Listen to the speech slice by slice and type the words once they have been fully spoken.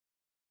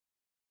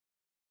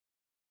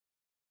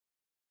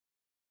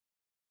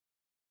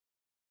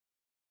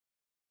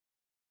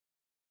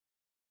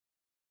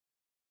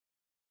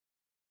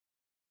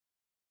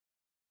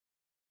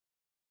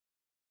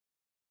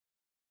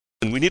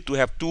we need to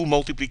have 2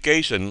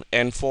 multiplication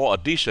and 4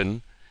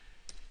 addition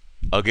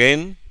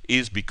again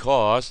is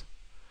because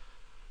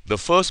the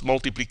first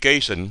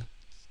multiplication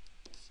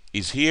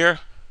is here,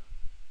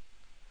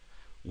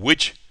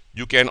 which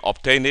you can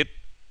obtain it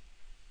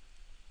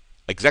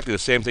exactly the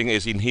same thing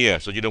as in here,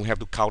 so you don't have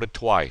to count it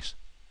twice.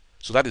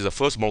 So that is the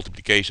first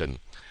multiplication.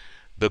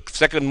 The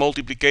second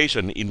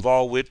multiplication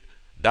involved with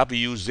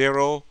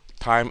W0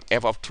 times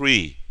f of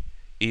 3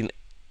 in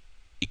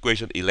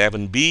equation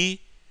 11b,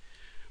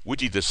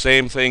 which is the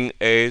same thing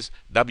as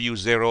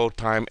W0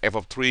 times f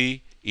of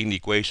 3 in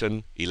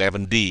equation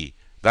 11d.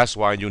 That's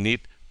why you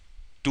need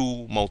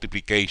 2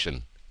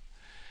 multiplication.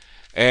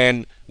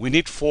 And we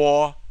need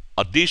 4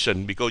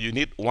 addition because you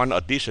need 1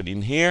 addition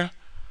in here.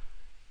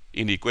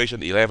 In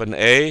equation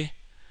 11a,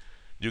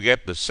 you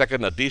get the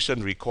second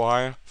addition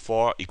required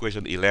for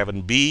equation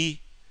 11b.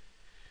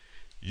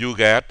 You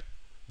get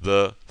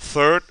the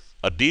third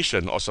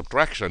addition or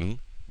subtraction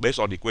based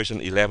on equation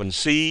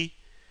 11c,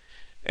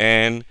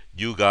 and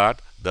you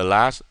got the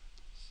last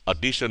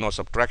addition or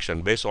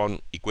subtraction based on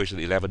equation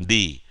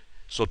 11d.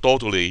 So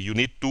totally you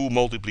need 2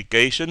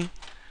 multiplication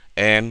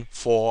and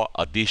 4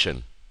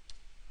 addition.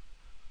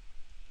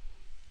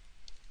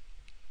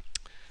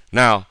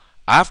 Now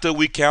after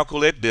we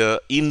calculate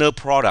the inner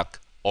product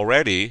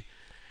already,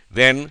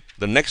 then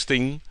the next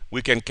thing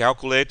we can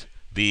calculate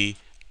the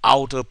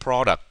outer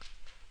product,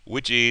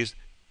 which is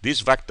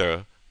this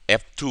vector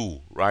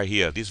f2 right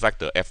here, this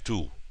vector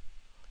f2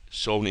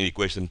 shown in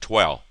equation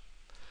 12.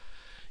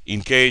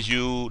 In case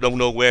you don't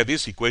know where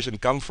this equation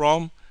comes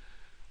from,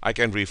 I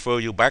can refer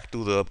you back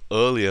to the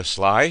earlier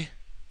slide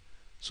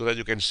so that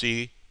you can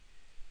see.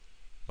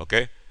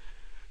 Okay,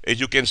 as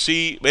you can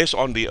see based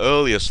on the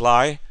earlier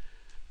slide,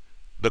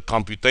 the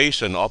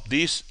computation of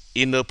this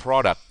inner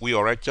product we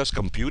already just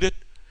computed,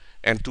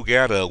 and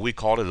together we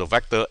call it the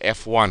vector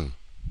f1.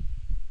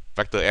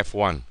 Vector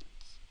f1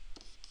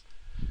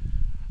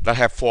 that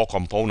have 4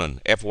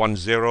 components: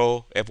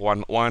 f10,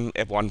 f11,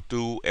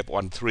 f12,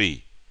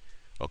 f13.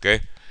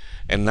 Okay,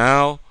 and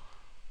now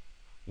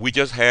we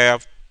just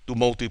have to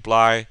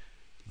multiply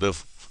the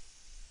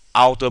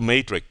outer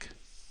matrix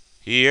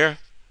here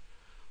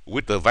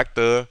with the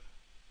vector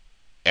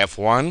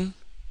f1,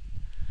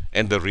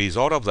 and the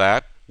result of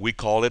that we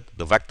call it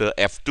the vector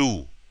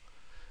f2.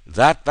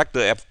 That vector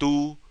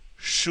f2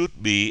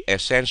 should be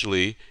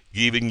essentially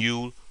giving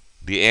you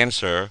the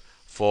answer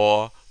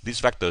for this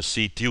vector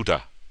c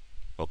theta.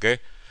 Okay,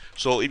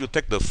 so if you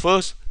take the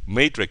first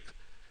matrix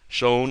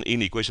shown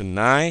in equation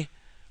 9,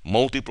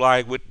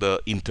 multiply with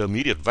the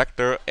intermediate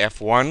vector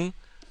f1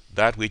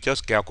 that we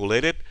just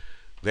calculated,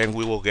 then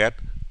we will get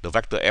the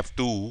vector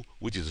f2,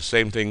 which is the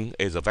same thing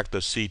as the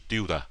vector c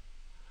theta.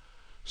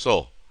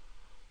 So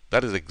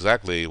that is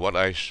exactly what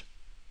I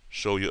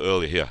showed you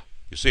earlier here.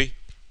 You see?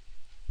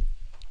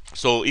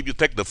 So if you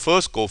take the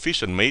first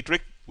coefficient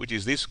matrix, which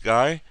is this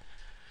guy,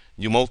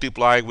 you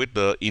multiply with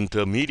the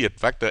intermediate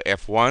vector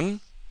f1,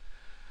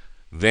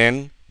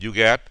 then you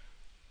get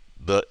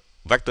the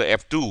vector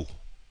f2,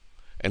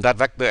 and that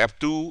vector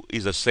f2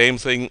 is the same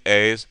thing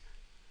as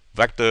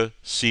vector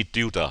c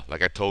theta,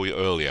 like I told you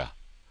earlier.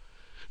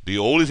 The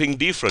only thing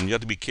different you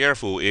have to be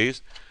careful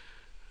is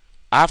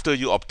after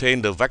you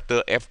obtain the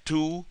vector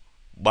f2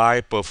 by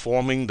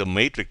performing the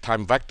matrix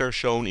time vector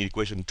shown in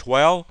equation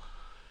 12,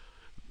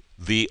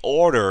 the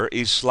order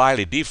is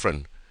slightly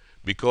different,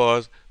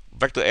 because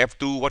vector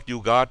f2, what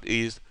you got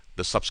is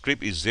the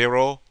subscript is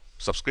 0,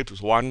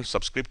 subscript 1,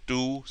 subscript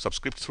 2,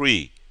 subscript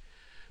 3.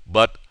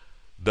 But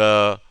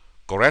the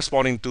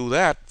corresponding to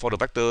that for the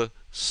vector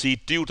c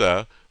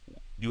theta,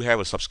 you have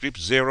a subscript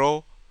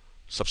 0,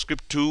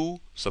 subscript 2,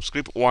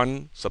 subscript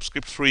 1,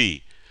 subscript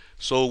 3.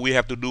 So we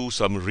have to do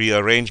some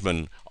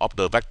rearrangement of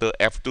the vector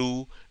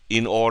f2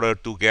 in order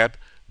to get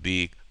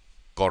the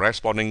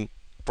corresponding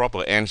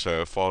proper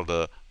answer for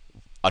the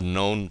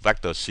unknown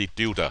vector c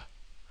theta.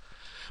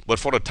 But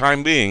for the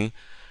time being,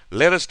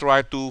 let us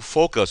try to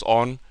focus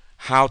on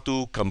how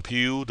to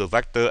compute the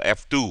vector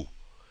f2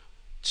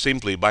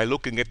 simply by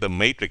looking at the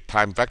matrix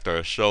time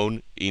vector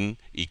shown in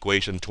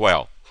equation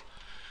 12.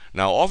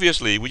 Now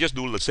obviously we just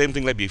do the same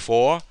thing like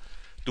before.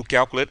 To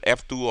calculate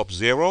f2 of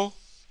 0,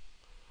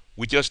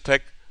 we just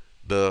take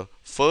the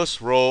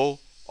first row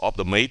of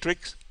the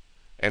matrix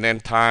and then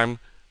time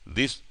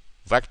this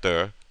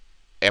vector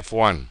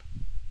f1.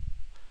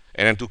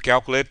 And then to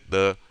calculate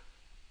the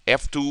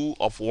f2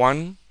 of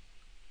 1,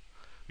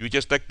 you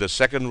just take the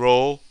second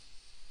row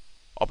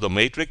of the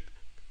matrix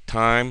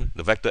time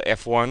the vector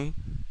f1,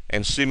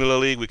 and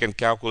similarly we can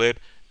calculate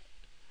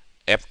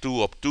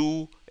f2 of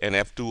 2 and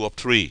f2 of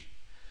 3.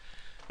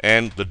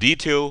 And the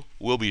detail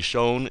will be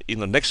shown in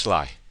the next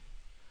slide.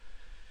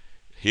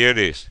 Here it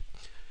is.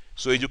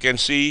 So as you can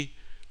see,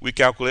 we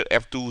calculate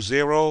f2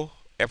 0,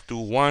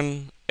 f2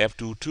 1,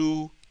 f2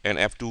 2, and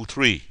f2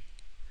 3.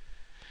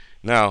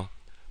 Now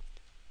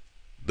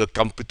the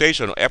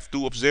computation of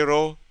f2 of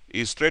 0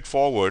 is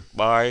straightforward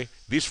by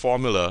this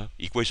formula,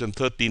 equation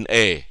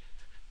 13a,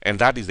 and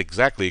that is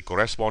exactly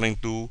corresponding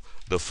to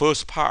the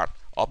first part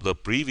of the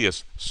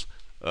previous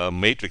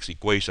matrix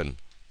equation.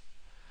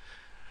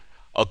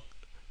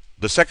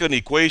 the second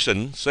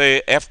equation,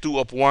 say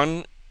f2 of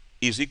 1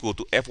 is equal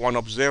to f1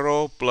 of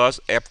 0 plus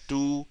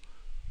f2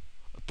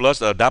 plus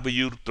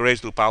w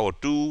raised to the power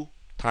 2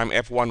 times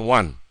f1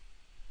 1.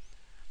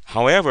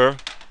 However,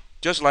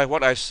 just like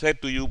what I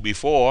said to you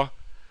before,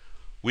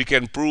 we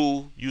can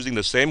prove using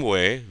the same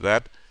way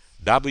that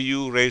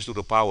w raised to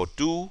the power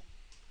 2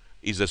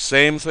 is the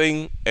same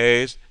thing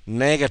as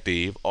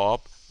negative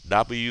of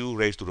w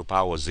raised to the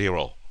power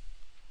 0.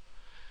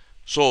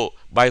 So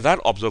by that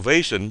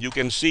observation, you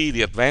can see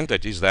the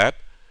advantage is that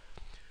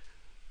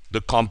the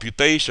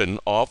computation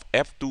of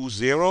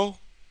f20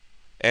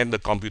 and the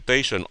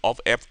computation of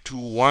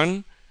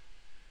f21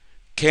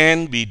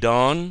 can be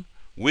done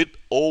with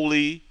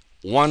only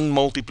one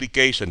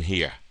multiplication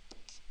here.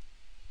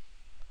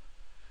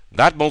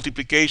 That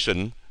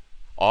multiplication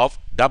of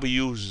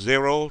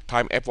w0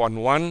 times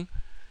f11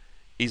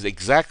 is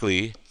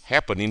exactly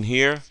happening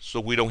here,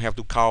 so we don't have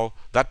to count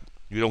that.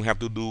 You don't have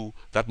to do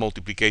that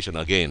multiplication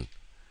again.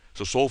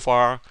 So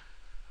far,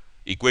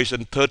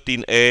 equation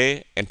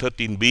 13a and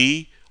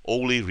 13b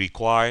only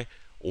require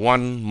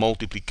one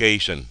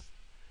multiplication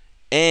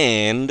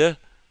and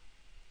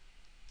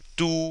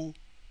two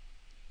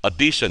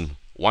addition,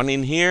 one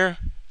in here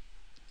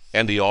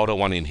and the other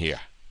one in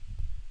here.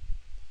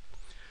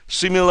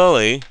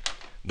 Similarly,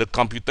 the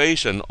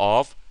computation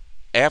of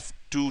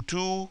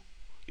f22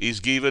 is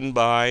given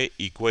by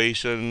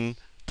equation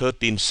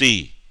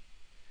 13c,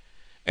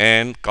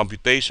 and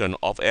computation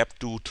of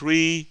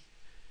f23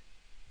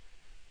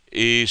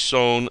 is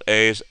shown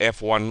as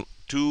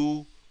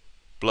f12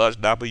 plus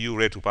w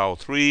raised to the power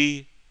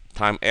 3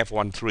 times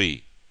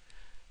f13.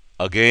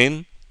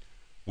 Again,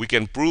 we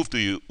can prove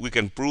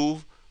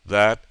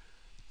that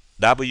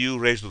w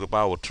raised to the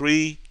power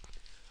 3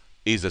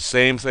 is the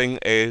same thing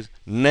as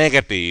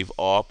negative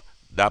of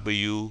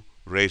w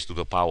raised to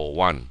the power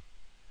 1.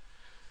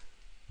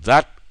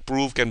 That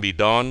proof can be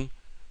done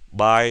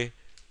by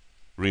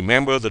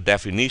remember the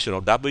definition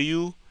of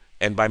w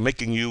and by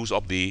making use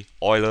of the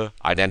Euler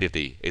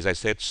identity, as I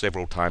said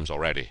several times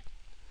already.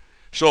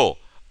 So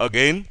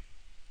again,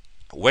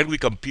 when we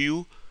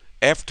compute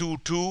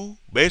f22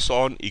 based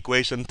on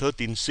equation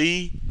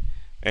 13c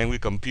and we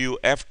compute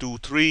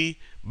f23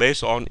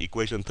 based on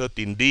equation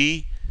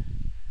 13d,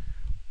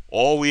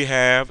 all we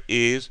have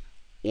is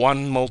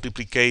one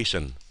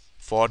multiplication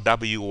for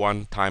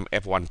w1 times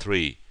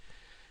f13.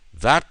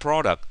 That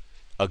product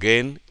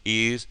again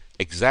is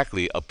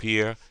exactly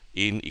appear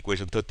in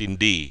equation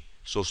 13d.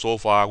 So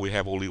far we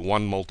have only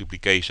one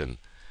multiplication,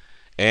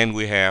 and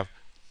we have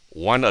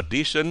one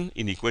addition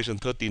in equation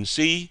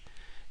 13c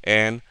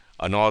and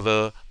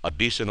another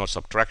addition or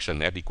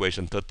subtraction at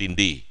equation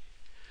 13d.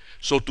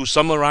 So to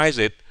summarize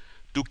it,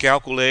 to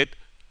calculate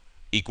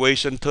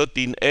equation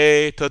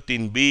 13a,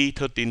 13b,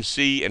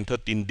 13c, and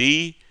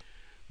 13d,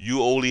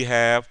 you only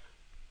have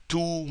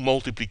two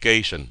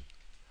multiplication.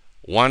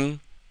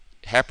 One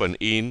happen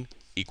in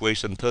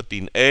equation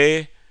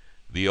 13a,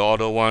 the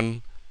other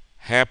one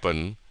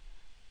happen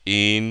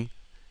in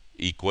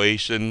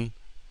equation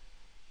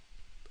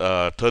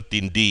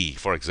 13d,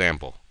 for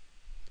example.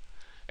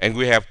 And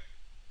we have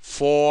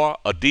four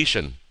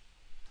addition,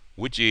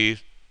 which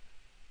is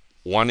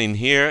one in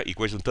here,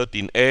 equation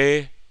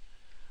 13a,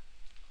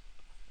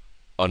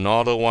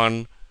 another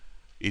one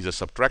is a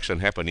subtraction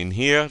happen in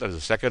here, that's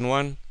the second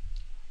one.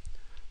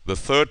 The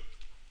third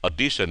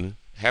addition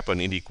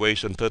happen in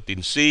equation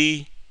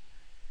 13c,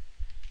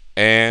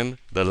 and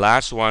the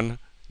last one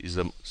is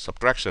a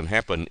subtraction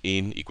happen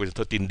in equation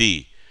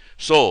 13d.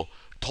 So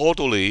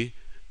totally,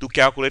 to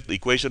calculate the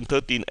equation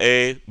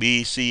 13a,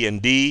 b, c,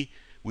 and d,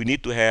 we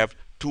need to have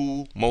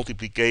two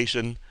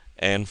multiplication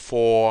and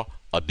four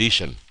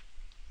addition.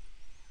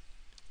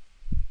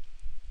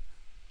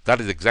 That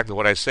is exactly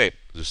what I said.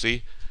 You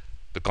see,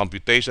 the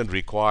computation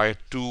requires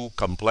two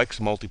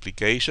complex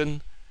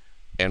multiplication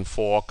and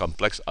four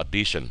complex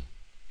addition.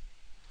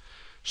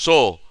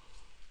 So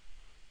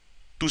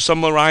to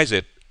summarize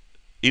it,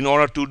 in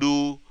order to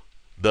do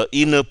the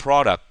inner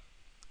product,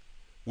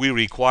 we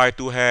require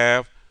to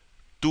have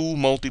two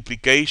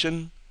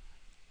multiplication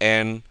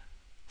and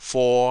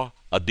four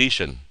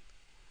addition.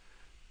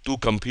 To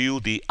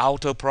compute the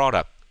outer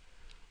product,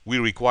 we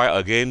require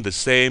again the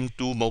same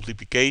two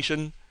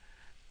multiplication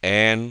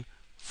and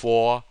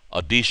four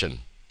addition.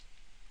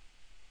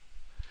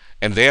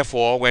 And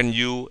therefore, when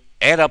you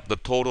add up the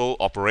total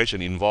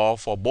operation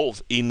involved for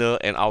both inner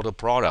and outer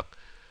product,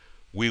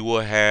 we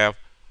will have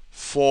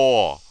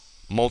 4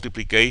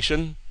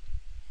 multiplication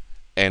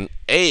and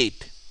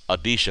 8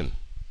 addition.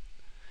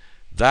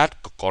 That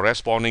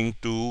corresponding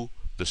to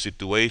the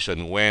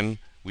situation when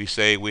we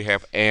say we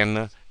have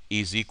n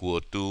is equal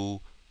to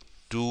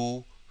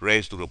 2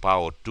 raised to the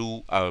power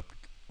 2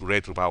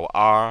 raised to the power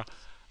r,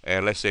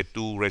 and let's say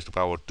 2 raised to the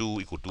power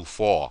 2 equal to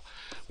 4.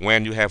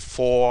 When you have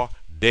 4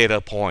 data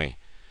point,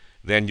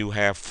 then you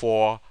have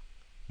 4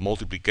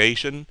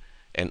 multiplication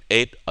and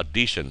 8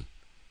 addition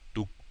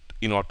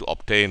in order to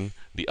obtain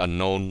the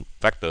unknown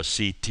vector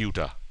c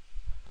theta.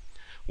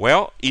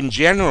 Well, in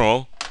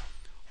general,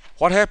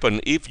 what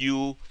happens if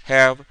you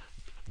have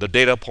the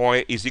data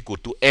point is equal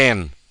to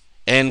n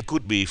n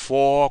could be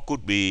 4,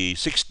 could be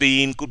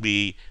 16, could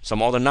be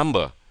some other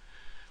number.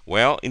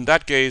 Well, in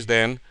that case,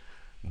 then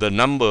the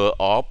number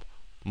of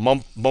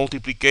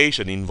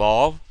multiplication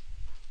involved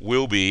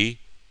will be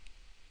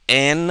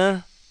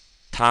n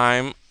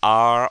times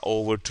r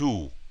over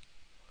 2.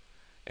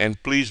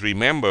 And please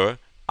remember,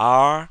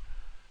 r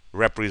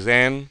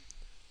represent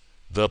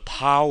the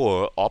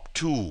power of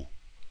 2.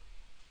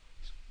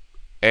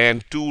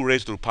 And 2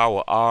 raised to the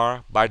power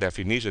r by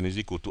definition is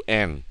equal to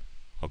n.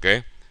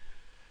 Okay?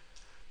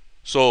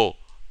 So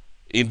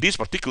in this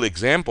particular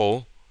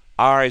example,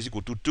 r is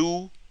equal to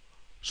 2.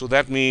 So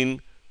that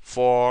means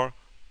for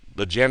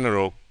the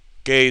general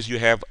case, you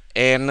have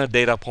n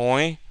data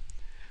point.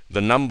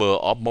 The number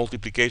of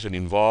multiplication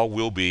involved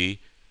will be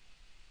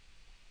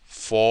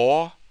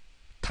 4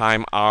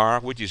 times r,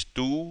 which is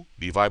 2,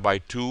 divided by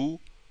 2,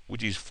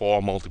 which is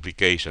 4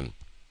 multiplication.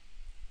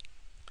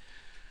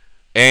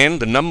 And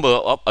the number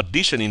of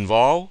addition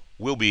involved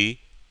will be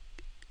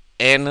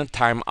n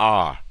times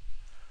r.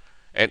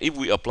 And if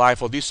we apply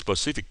for this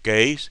specific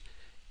case,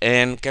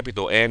 n,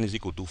 capital N is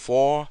equal to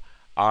 4,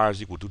 r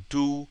is equal to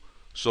 2,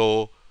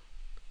 so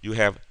you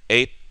have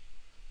 8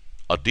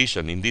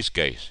 addition in this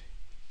case.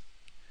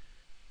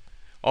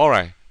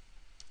 Alright.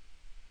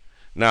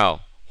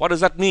 Now, what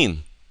does that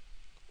mean?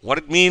 What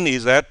it means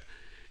is that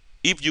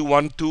if you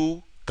want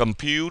to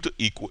compute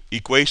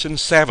equation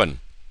 7,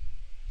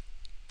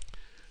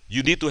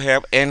 you need to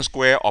have n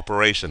square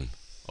operation.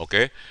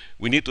 Okay?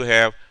 We need to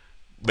have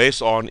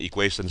based on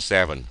equation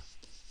 7.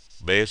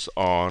 Based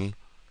on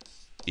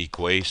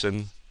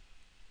equation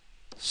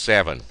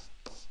 7.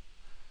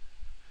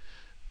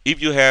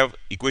 If you have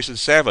equation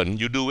 7,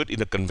 you do it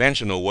in a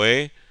conventional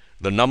way.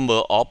 The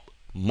number of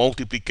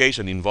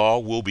multiplication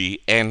involved will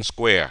be n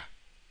squared.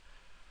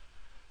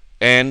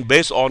 And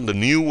based on the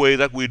new way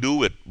that we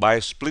do it, by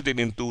splitting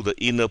into the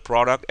inner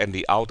product and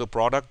the outer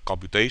product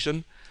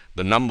computation,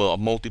 the number of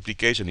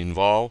multiplication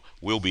involved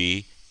will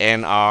be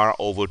nr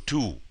over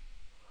 2.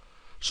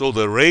 So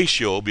the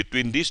ratio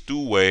between these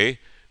two ways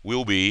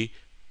will be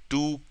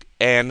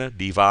 2n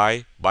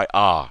divided by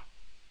r.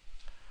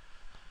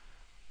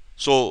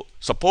 So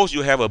suppose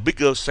you have a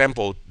bigger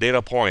sample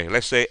data point.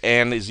 Let's say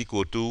n is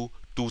equal to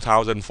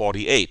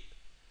 2048.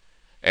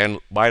 And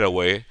by the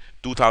way,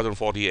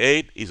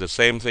 2048 is the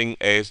same thing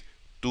as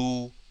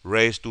 2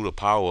 raised to the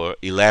power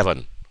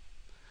 11.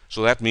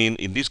 So that means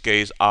in this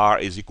case r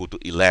is equal to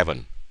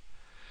 11.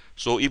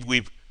 So if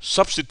we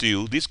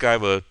substitute this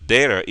kind of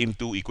data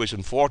into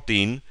equation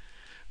 14,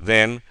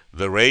 then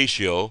the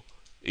ratio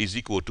is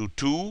equal to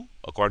 2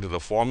 according to the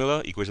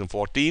formula, equation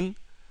 14,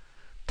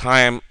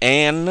 times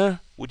n,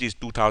 which is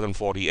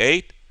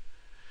 2048,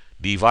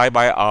 divided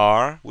by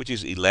r, which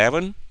is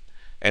 11,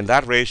 and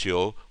that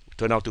ratio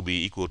turned out to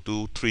be equal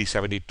to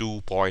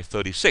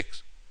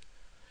 372.36.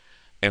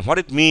 And what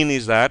it means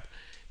is that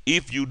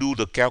if you do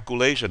the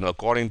calculation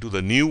according to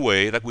the new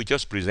way that we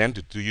just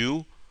presented to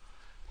you,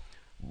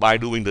 by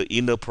doing the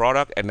inner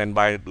product and then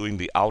by doing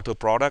the outer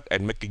product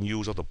and making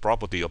use of the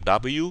property of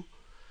W,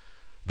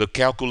 the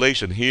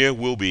calculation here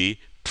will be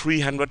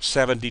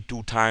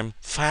 372 times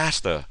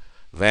faster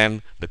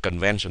than the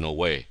conventional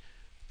way,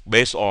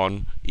 based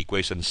on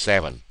equation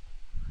 7.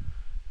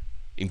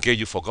 In case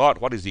you forgot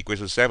what is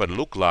equation 7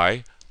 look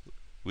like,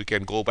 we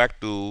can go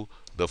back to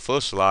the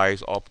first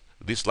slide of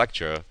this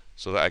lecture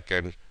so that I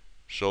can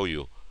show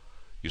you.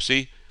 You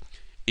see,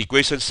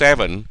 equation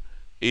 7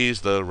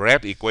 is the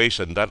red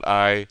equation that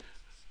I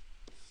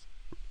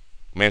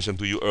mentioned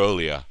to you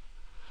earlier.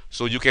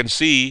 So you can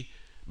see,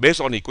 based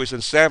on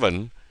equation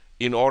 7,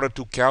 in order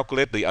to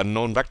calculate the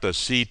unknown vector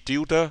c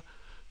tilde,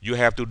 you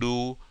have to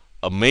do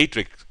a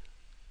matrix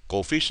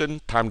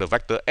coefficient times the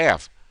vector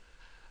f,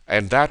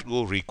 and that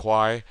will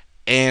require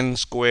n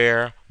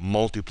square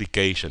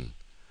multiplication.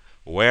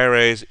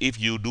 Whereas if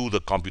you do the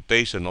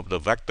computation of the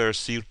vector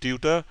c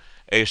tilde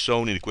as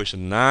shown in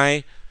equation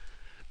 9,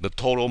 the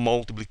total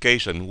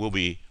multiplication will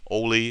be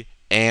only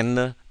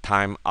n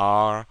times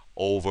r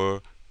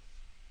over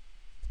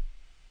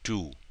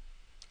 2.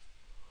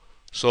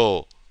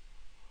 So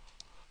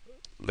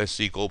let's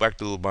see, go back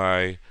to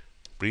my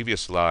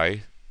previous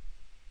slide.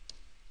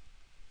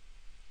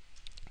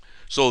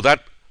 So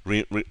that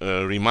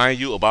remind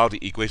you about the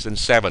equation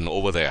 7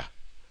 over there.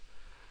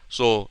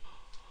 So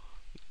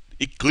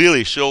it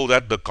clearly shows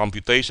that the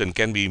computation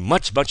can be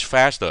much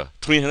faster,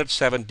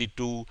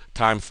 372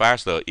 times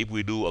faster if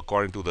we do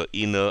according to the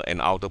inner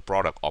and outer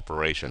product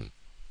operation.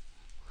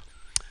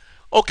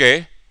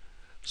 Okay,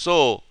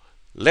 so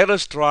let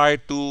us try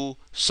to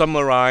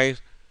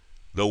summarize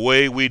the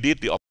way we did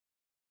the